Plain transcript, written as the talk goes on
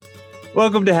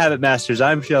Welcome to Habit Masters.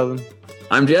 I'm Sheldon.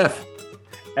 I'm Jeff.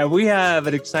 And we have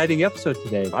an exciting episode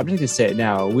today. I'm just going to say it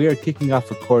now. We are kicking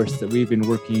off a course that we've been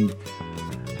working,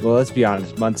 well, let's be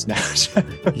honest, months now.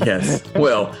 Yes.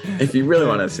 Well, if you really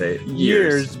want to say it,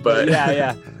 years. But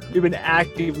yeah. We've been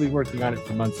actively working on it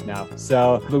for months now.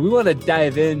 But we want to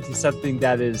dive into something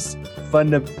that is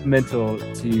fundamental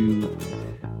to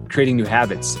creating new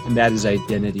habits, and that is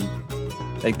identity.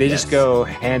 Like they just go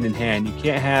hand in hand. You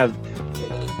can't have,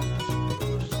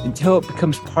 until it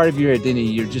becomes part of your identity,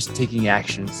 you're just taking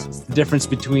actions. It's the difference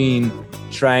between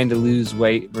trying to lose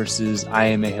weight versus I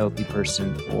am a healthy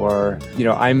person, or,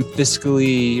 I'm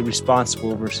fiscally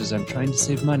responsible versus I'm trying to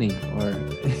save money, or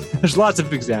there's lots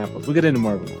of examples. We'll get into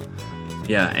more of them.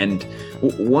 Yeah. And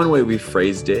one way we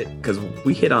phrased it, because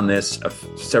we hit on this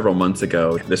several months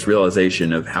ago, this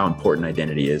realization of how important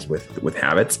identity is with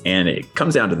habits. And it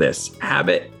comes down to this: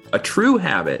 a true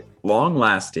habit, long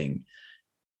lasting,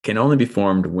 can only be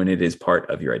formed when it is part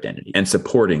of your identity and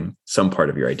supporting some part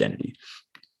of your identity.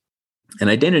 And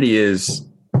identity is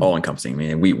all encompassing.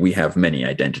 I mean, we have many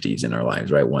identities in our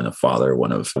lives, right? One of father,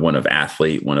 one of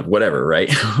athlete, one of whatever,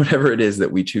 right? Whatever it is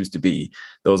that we choose to be,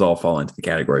 those all fall into the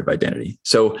category of identity.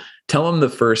 So tell them the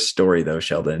first story though,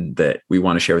 Sheldon, that we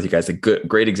want to share with you guys, a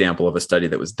great example of a study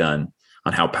that was done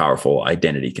on how powerful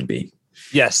identity can be.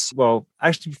 Yes. Well,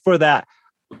 actually, before that,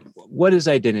 what is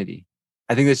identity?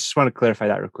 I think I just want to clarify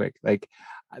that real quick. Like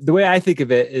the way I think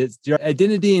of it is your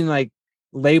identity, and like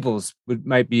labels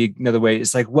might be another way.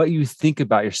 It's like what you think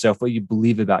about yourself, what you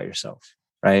believe about yourself,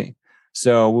 right?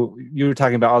 So you were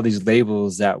talking about all these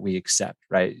labels that we accept,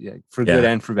 right? For good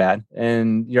and for bad.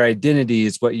 And your identity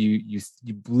is what you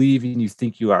believe and you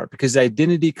think you are, because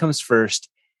identity comes first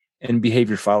and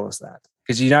behavior follows that,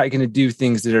 because you're not going to do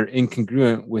things that are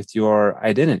incongruent with your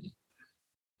identity.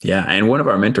 Yeah. And one of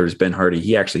our mentors, Ben Hardy,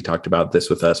 he actually talked about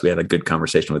this with us. We had a good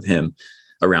conversation with him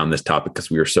around this topic because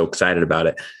we were so excited about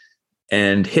it.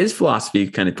 And his philosophy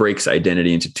kind of breaks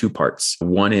identity into two parts.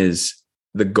 One is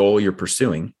the goal you're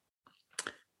pursuing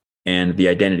and the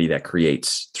identity that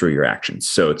creates through your actions.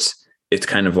 So it's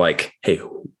kind of like, hey,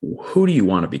 who do you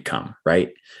want to become,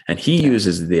 right? And he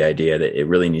uses the idea that it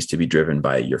really needs to be driven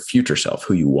by your future self,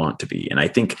 who you want to be. And I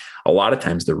think a lot of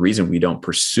times the reason we don't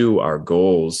pursue our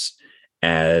goals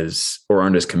or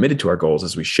aren't as committed to our goals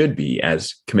as we should be,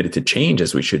 as committed to change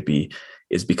as we should be,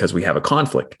 is because we have a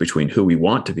conflict between who we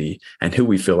want to be and who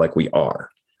we feel like we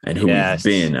are and who we've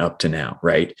been up to now,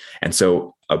 right? And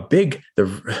so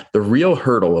the real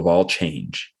hurdle of all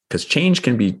change, because change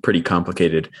can be pretty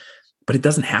complicated, but it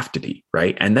doesn't have to be,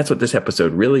 right? And that's what this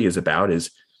episode really is about,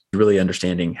 is really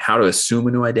understanding how to assume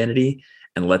a new identity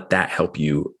and let that help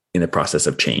you in the process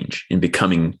of change, in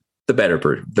becoming the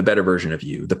better version of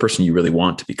you, the person you really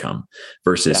want to become,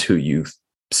 versus who you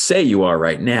say you are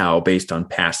right now based on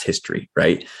past history,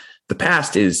 right? The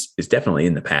past is definitely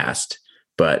in the past,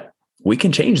 but we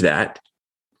can change that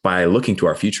by looking to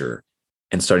our future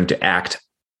and starting to act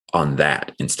on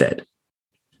that instead.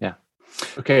 Yeah.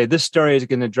 Okay. This story is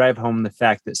going to drive home the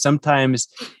fact that sometimes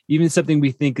even something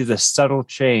we think is a subtle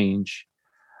change,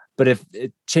 but if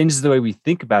it changes the way we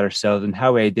think about ourselves and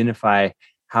how we identify,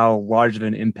 how large of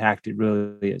an impact it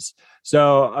really is.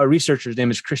 So a researcher's name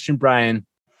is Christian Bryan,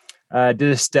 did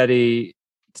a study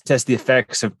to test the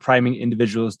effects of priming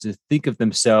individuals to think of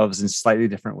themselves in slightly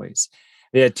different ways.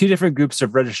 They had two different groups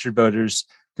of registered voters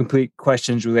complete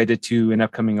questions related to an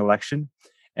upcoming election.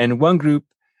 And one group,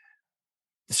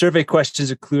 the survey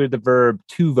questions included the verb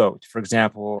to vote. For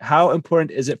example, how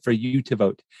important is it for you to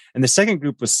vote? And the second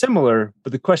group was similar,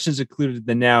 but the questions included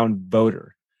the noun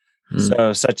voter.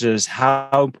 So such as,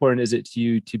 how important is it to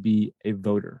you to be a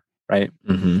voter, right?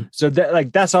 Mm-hmm. So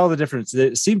that's all the difference.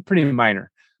 It seemed pretty minor,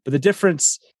 but the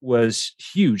difference was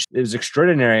huge. It was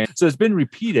extraordinary. So it's been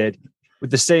repeated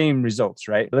with the same results,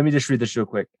 right? Let me just read this real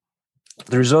quick.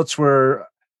 The results were,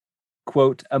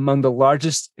 quote, among the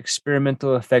largest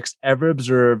experimental effects ever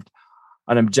observed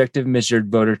on objective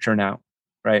measured voter turnout,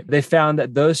 right? They found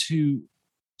that those who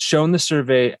shown the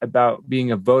survey about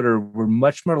being a voter were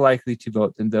much more likely to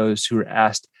vote than those who were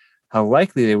asked how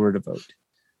likely they were to vote.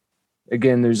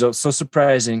 Again, the results so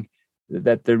surprising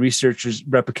that the researchers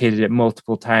replicated it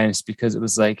multiple times, because it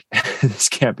was like, this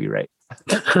can't be right.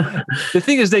 The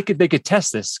thing is, they could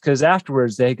test this, because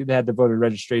afterwards they had the voter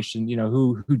registration,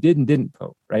 who did and didn't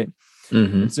vote, right?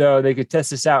 Mm-hmm. And so they could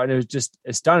test this out, and it was just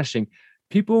astonishing.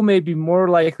 People may be more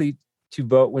likely to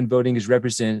vote when voting is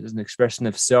represented as an expression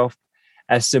of self,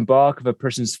 as symbolic of a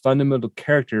person's fundamental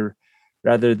character,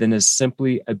 rather than as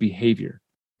simply a behavior.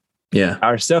 Yeah.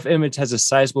 Our self-image has a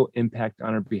sizable impact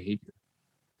on our behavior.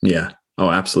 Yeah. Oh,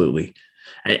 absolutely.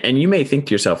 And you may think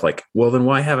to yourself like, well, then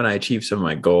why haven't I achieved some of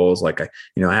my goals? Like, I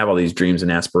have all these dreams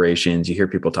and aspirations. You hear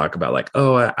people talk about like,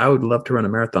 oh, I would love to run a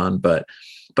marathon, but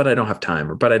I don't have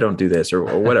time, or but I don't do this, or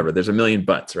whatever. There's a million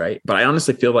buts, right? But I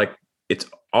honestly feel like it's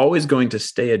always going to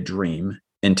stay a dream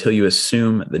until you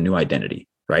assume the new identity,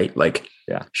 right? Like,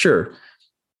 yeah, sure,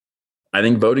 I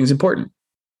think voting is important,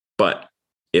 but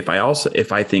if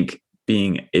I think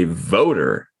being a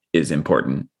voter is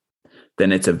important,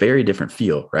 then it's a very different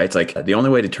feel, right? It's like the only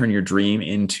way to turn your dream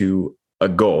into a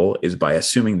goal is by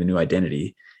assuming the new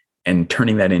identity and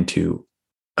turning that into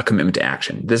a commitment to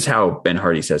action. This is how Ben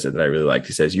Hardy says it that I really like.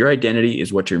 He says, your identity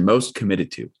is what you're most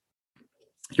committed to.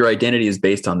 Your identity is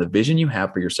based on the vision you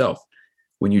have for yourself.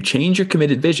 When you change your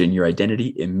committed vision, your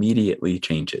identity immediately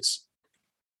changes.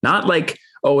 Not like,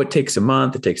 oh, it takes a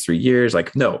month, it takes 3 years.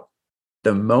 Like, no,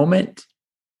 the moment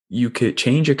you could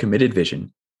change your committed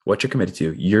vision, what you're committed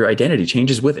to, your identity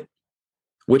changes with it,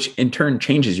 which in turn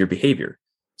changes your behavior.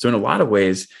 So in a lot of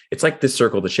ways, it's like this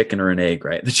circle, the chicken or an egg,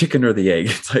 right? The chicken or the egg.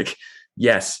 It's like,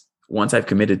 yes, once I've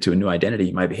committed to a new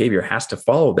identity, my behavior has to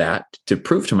follow that to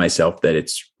prove to myself that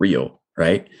it's real,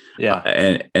 right? Yeah.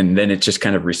 And then it's just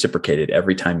kind of reciprocated.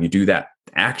 Every time you do that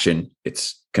action,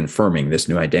 it's confirming this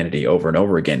new identity over and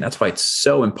over again. That's why it's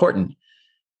so important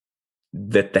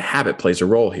that the habit plays a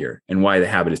role here, and why the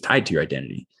habit is tied to your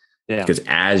identity. Yeah. Because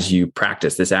as you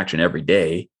practice this action every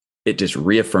day, it just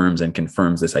reaffirms and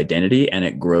confirms this identity, and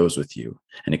it grows with you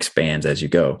and expands as you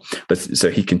go. But so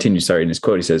he continues, in his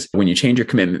quote, he says, when you change your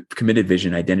committed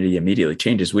vision, identity immediately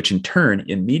changes, which in turn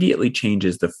immediately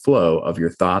changes the flow of your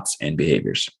thoughts and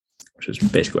behaviors, which is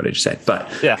basically what I just said. But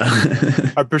yeah,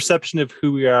 our perception of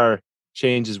who we are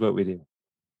changes what we do.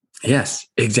 Yes,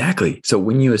 exactly. So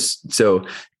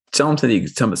tell them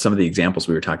some of the examples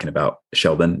we were talking about,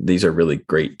 Sheldon. These are really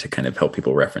great to kind of help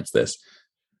people reference this.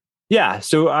 Yeah.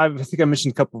 So I think I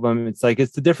mentioned a couple of them. It's like,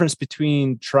 it's the difference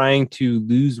between trying to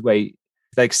lose weight,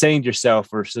 like saying to yourself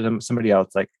or somebody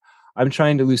else, like, I'm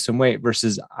trying to lose some weight,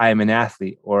 versus I'm an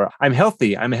athlete, or I'm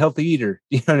healthy. I'm a healthy eater.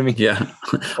 You know what I mean? Yeah.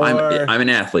 I'm an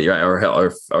athlete, right?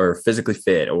 Or physically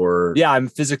fit, or yeah, I'm a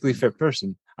physically fit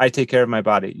person. I take care of my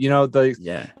body.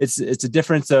 It's a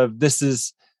difference of, this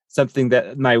is something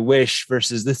that my wish,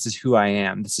 versus this is who I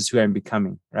am. This is who I'm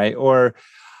becoming, right? Or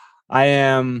I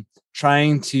am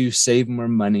trying to save more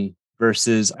money,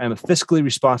 versus I'm a fiscally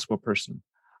responsible person.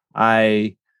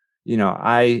 I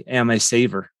am a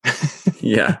saver.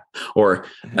 Yeah. Or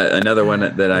another one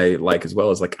that I like as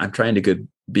well is like, I'm trying to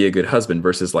be a good husband,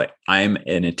 versus like, I'm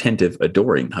an attentive,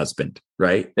 adoring husband,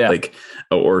 right? Yeah. Like,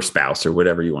 or spouse, or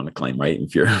whatever you want to claim, right?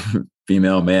 If you're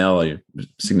female, male, or your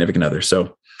significant other.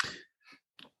 So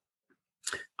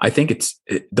I think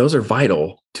those are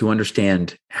vital to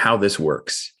understand how this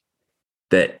works,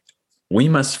 that we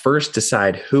must first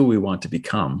decide who we want to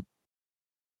become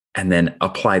and then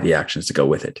apply the actions to go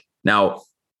with it. Now,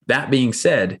 that being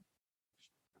said,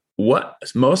 what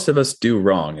most of us do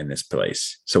wrong in this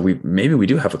place. So maybe we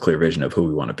do have a clear vision of who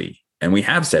we want to be. And we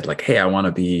have said like, hey, I want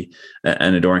to be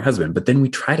an adoring husband, but then we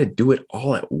try to do it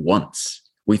all at once.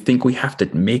 We think we have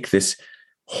to make this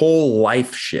whole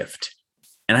life shift.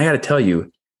 And I got to tell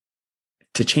you,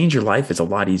 to change your life is a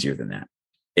lot easier than that.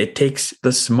 It takes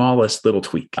the smallest little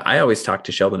tweak. I always talk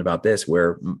to Sheldon about this,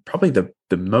 where probably the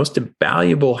most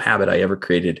valuable habit I ever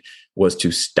created was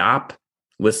to stop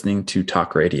listening to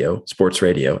talk radio, sports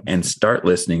radio, and start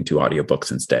listening to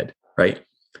audiobooks instead, right?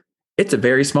 It's a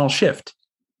very small shift,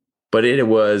 but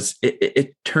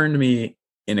it turned me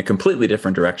in a completely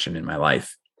different direction in my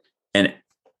life. And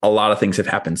a lot of things have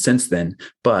happened since then,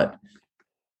 but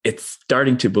it's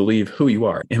starting to believe who you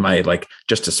are. Am I like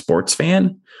just a sports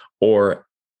fan, or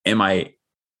am I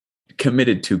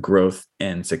committed to growth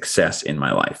and success in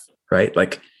my life, right?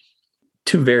 Like,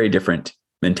 two very different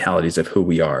mentalities of who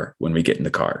we are when we get in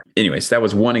the car. Anyways, that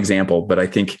was one example, but I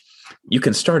think you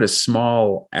can start as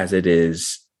small as it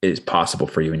is possible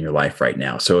for you in your life right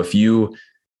now. So if you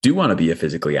do want to be a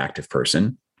physically active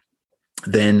person,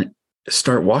 then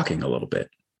start walking a little bit,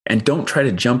 and don't try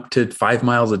to jump to 5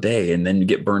 miles a day and then you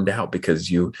get burned out because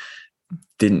you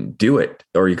didn't do it,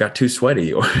 or you got too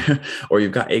sweaty, or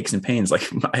you've got aches and pains. Like,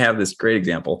 I have this great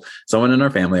example. Someone in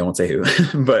our family, I won't say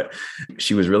who, but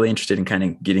she was really interested in kind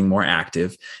of getting more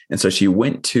active. And so she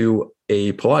went to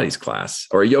a Pilates class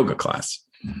or a yoga class.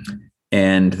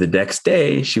 And the next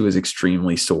day she was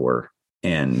extremely sore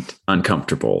and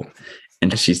uncomfortable.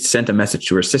 And she sent a message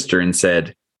to her sister and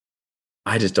said,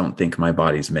 I just don't think my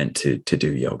body's meant to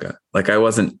do yoga. Like, I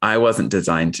wasn't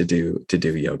designed to do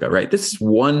yoga, right? This is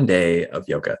one day of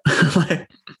yoga.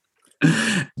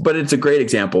 But it's a great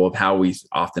example of how we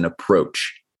often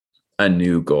approach a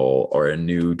new goal or a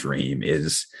new dream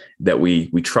is that we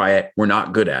try it. We're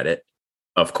not good at it,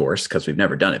 of course, because we've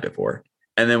never done it before.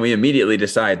 And then we immediately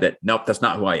decide that, nope, that's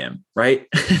not who I am, right?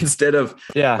 Instead of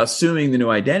assuming the new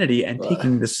identity and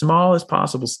taking the smallest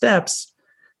possible steps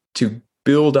to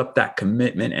build up that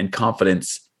commitment and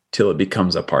confidence till it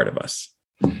becomes a part of us.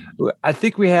 I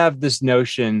think we have this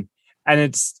notion, and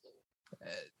it's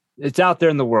out there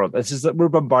in the world. It's just that we're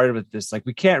bombarded with this. Like,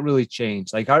 we can't really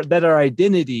change. Like, our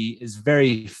identity is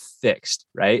very fixed,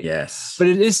 right? Yes. But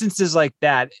in instances like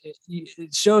that,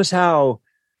 it shows how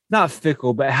not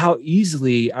fickle, but how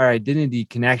easily our identity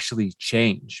can actually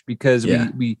change, because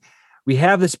we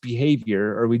have this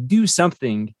behavior, or we do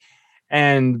something,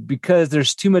 and because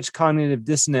there's too much cognitive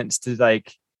dissonance to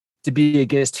be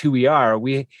against who we are,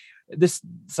 this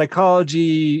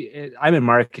psychology, I'm in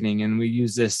marketing, and we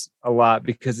use this a lot,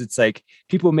 because it's like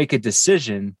people make a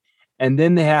decision and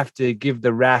then they have to give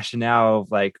the rationale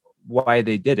of like why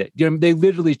they did it. They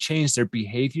literally change their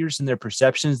behaviors and their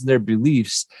perceptions and their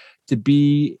beliefs to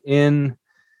be in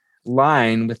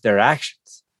line with their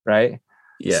actions, right?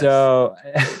 Yes. So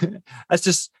that's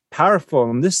just powerful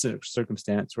in this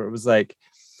circumstance, where it was like,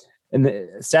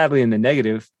 sadly in the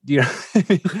negative,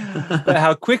 but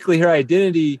how quickly her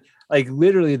identity, like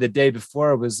literally the day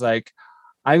before, was like,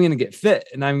 I'm going to get fit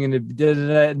and I'm going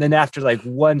to, and then after like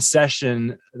one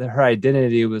session, her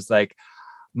identity was like,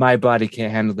 my body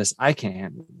can't handle this. I can't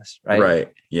handle this. Right.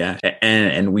 Right. Yeah.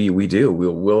 And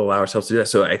we'll allow ourselves to do that.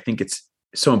 So I think it's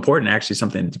so important, actually,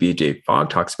 something that BJ Fogg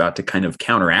talks about to kind of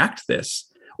counteract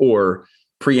this, or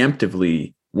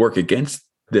preemptively work against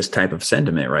this type of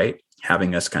sentiment, right?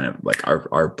 Having us kind of like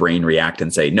our brain react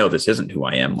and say, no, this isn't who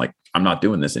I am. Like, I'm not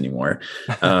doing this anymore.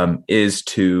 Is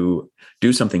to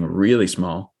do something really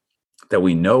small that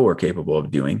we know we're capable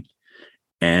of doing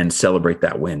and celebrate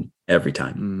that win every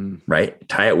time, right?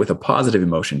 Tie it with a positive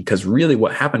emotion. Because really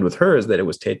what happened with her is that it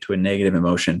was tied to a negative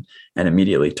emotion and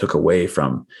immediately took away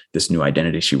from this new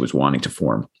identity she was wanting to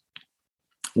form.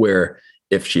 Where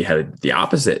if she had the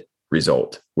opposite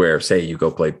result, where say you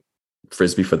go play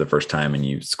Frisbee for the first time and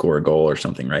you score a goal or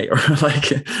something, right? Or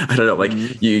like, I don't know, like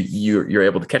you're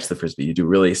able to catch the Frisbee, you do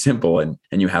really simple and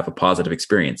you have a positive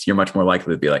experience. You're much more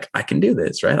likely to be like, I can do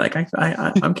this, right? Like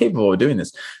I'm capable of doing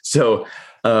this. So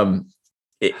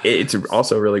it's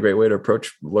also a really great way to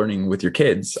approach learning with your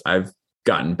kids. I've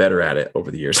gotten better at it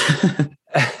over the years.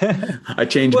 I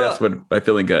change best by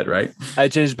feeling good, right? I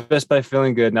change best by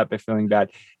feeling good, not by feeling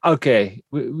bad. Okay.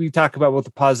 We talk about both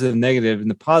the positive and negative,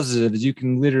 and the positive is you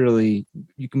can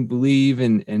believe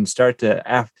and start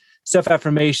to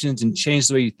self-affirmations and change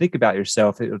the way you think about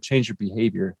yourself. It'll change your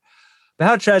behavior. But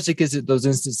how tragic is it, those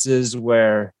instances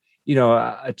where,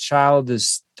 a child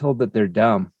is told that they're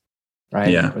dumb, right?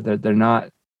 Yeah. Or they're not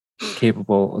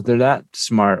capable, or they're not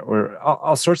smart, or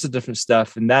all sorts of different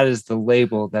stuff. And that is the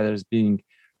label that is being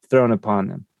thrown upon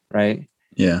them, right?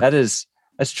 Yeah. That's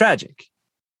tragic.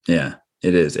 Yeah,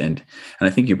 it is. And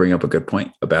I think you bring up a good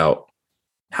point about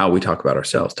how we talk about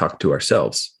ourselves, talk to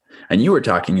ourselves. And you were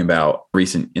talking about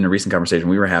in a recent conversation,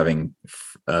 we were having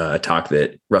a talk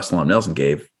that Russell M. Nelson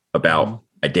gave about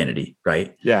identity,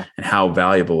 right? Yeah. And how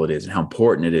valuable it is and how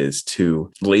important it is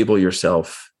to label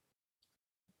yourself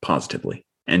positively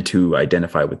and to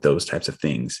identify with those types of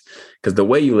things. Because the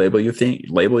way you label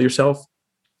yourself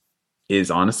is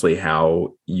honestly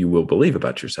how you will believe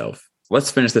about yourself.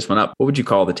 Let's finish this one up. What would you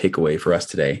call the takeaway for us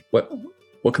today? What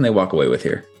can they walk away with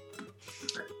here?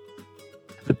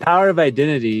 The power of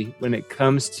identity when it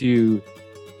comes to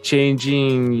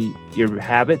changing your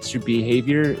habits, your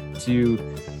behavior, to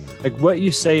like what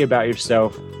you say about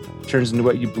yourself turns into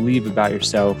what you believe about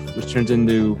yourself, which turns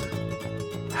into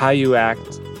how you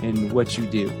act and what you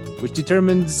do, which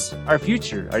determines our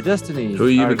future, our destiny, who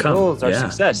you our become, goals, our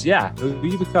success. Yeah, who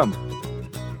you become.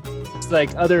 It's like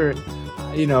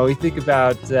we think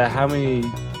about how many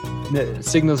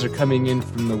signals are coming in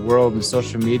from the world and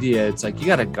social media. It's like you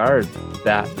got to guard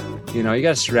that. You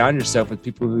got to surround yourself with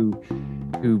people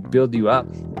who build you up,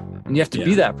 and you have to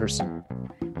be that person.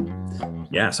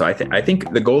 Yeah. So I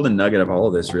think the golden nugget of all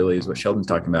of this really is what Sheldon's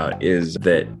talking about, is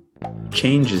that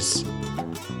change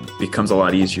becomes a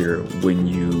lot easier when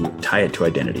you tie it to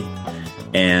identity,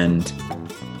 and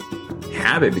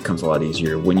habit becomes a lot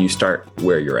easier when you start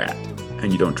where you're at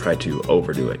and you don't try to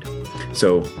overdo it.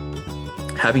 So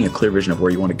having a clear vision of where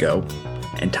you want to go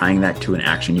and tying that to an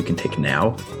action you can take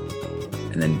now,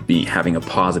 and then having a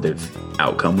positive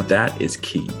outcome with that is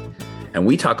key. And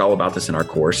we talk all about this in our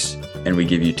course, and we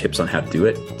give you tips on how to do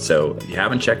it. So if you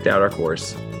haven't checked out our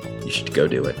course, you should go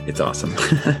do it. It's awesome.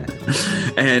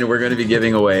 And we're going to be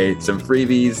giving away some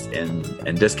freebies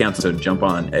and discounts. So jump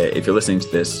on, if you're listening to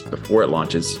this before it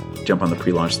launches, jump on the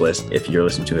pre-launch list. If you're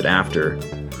listening to it after,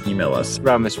 email us.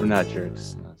 Promise we're not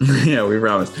jerks. Yeah, we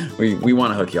promise. We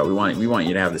want to hook you up. We want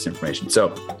you to have this information.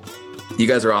 So you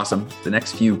guys are awesome. The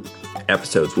next few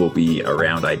episodes will be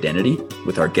around identity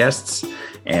with our guests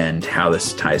and how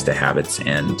this ties to habits.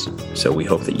 And so we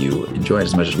hope that you enjoy it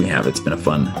as much as we have. It's been a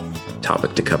fun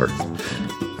topic to cover.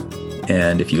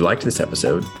 And if you liked this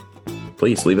episode,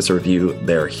 please leave us a review.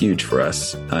 They're huge for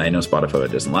us. I know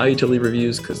Spotify doesn't allow you to leave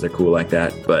reviews because they're cool like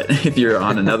that. But if you're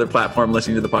on another platform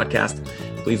listening to the podcast,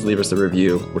 please leave us a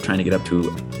review. We're trying to get up to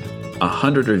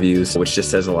 100 reviews, which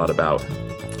just says a lot about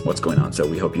what's going on. So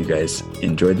we hope you guys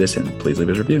enjoyed this, and please leave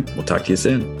us a review. We'll talk to you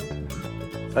soon.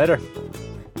 Later.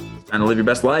 Time to live your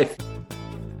best life.